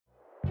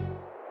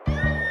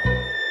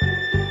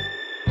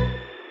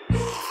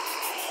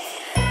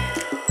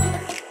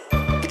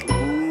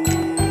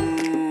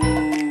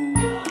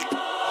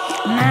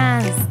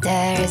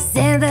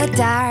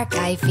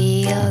I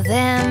feel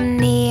them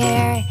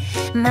near.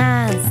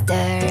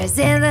 Monsters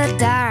in the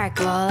dark,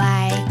 all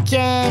I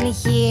can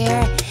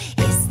hear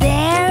is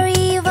their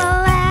evil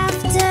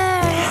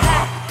laughter.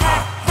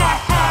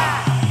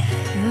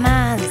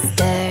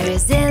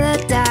 Monsters in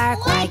the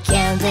dark, why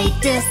can't they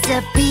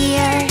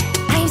disappear?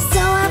 I'm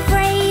so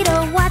afraid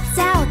of what's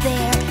out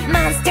there.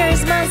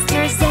 Monsters,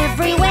 monsters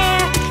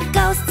everywhere.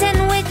 Ghosts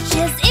and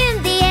witches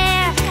in the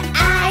air.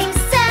 I'm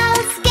so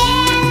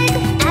scared.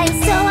 I'm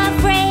so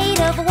afraid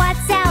of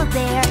what's out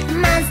there.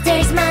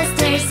 Monsters,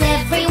 monsters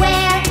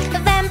everywhere.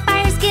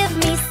 Vampires give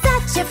me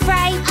such a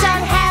fright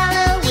on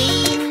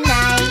Halloween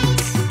night.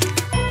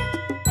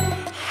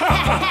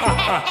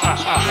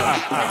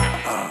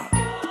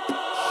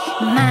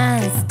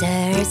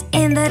 Monsters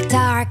in the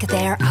dark,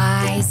 their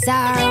eyes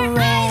are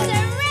red.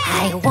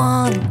 I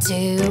want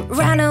to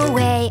run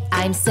away,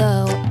 I'm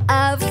so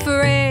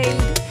afraid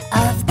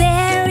of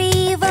their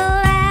evil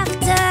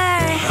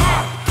laughter.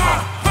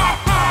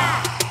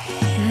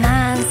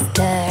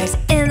 Monsters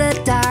in the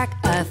dark,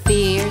 a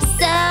fear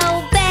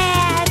so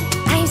bad.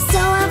 I'm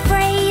so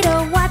afraid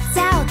of what's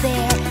out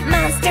there.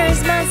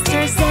 Monsters,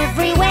 monsters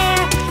everywhere.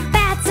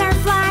 Bats are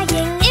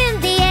flying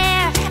in the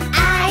air.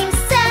 I'm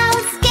so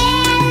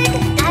scared.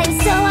 I'm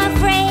so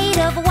afraid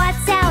of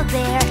what's out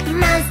there.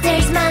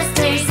 Monsters,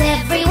 monsters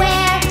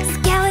everywhere.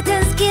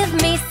 Skeletons give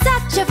me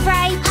such a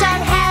fright on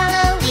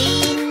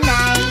Halloween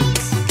night.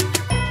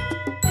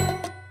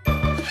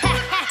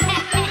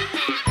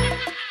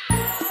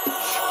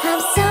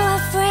 I'm so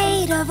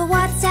afraid of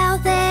what's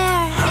out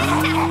there.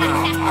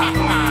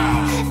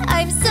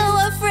 I'm so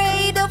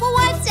afraid of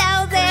what's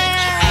out there.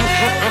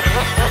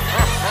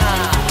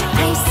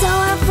 I'm so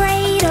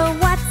afraid of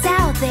what's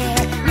out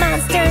there.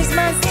 Monsters,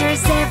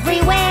 monsters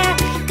everywhere.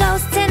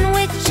 Ghosts and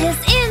witches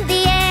in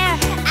the air.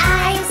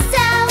 I'm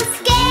so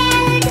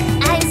scared.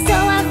 I'm so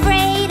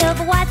afraid of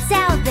what's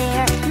out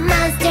there.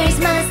 Monsters,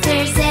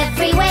 monsters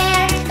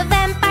everywhere.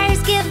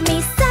 Vampires give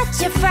me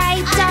such a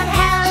fright on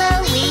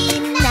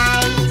Halloween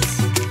night.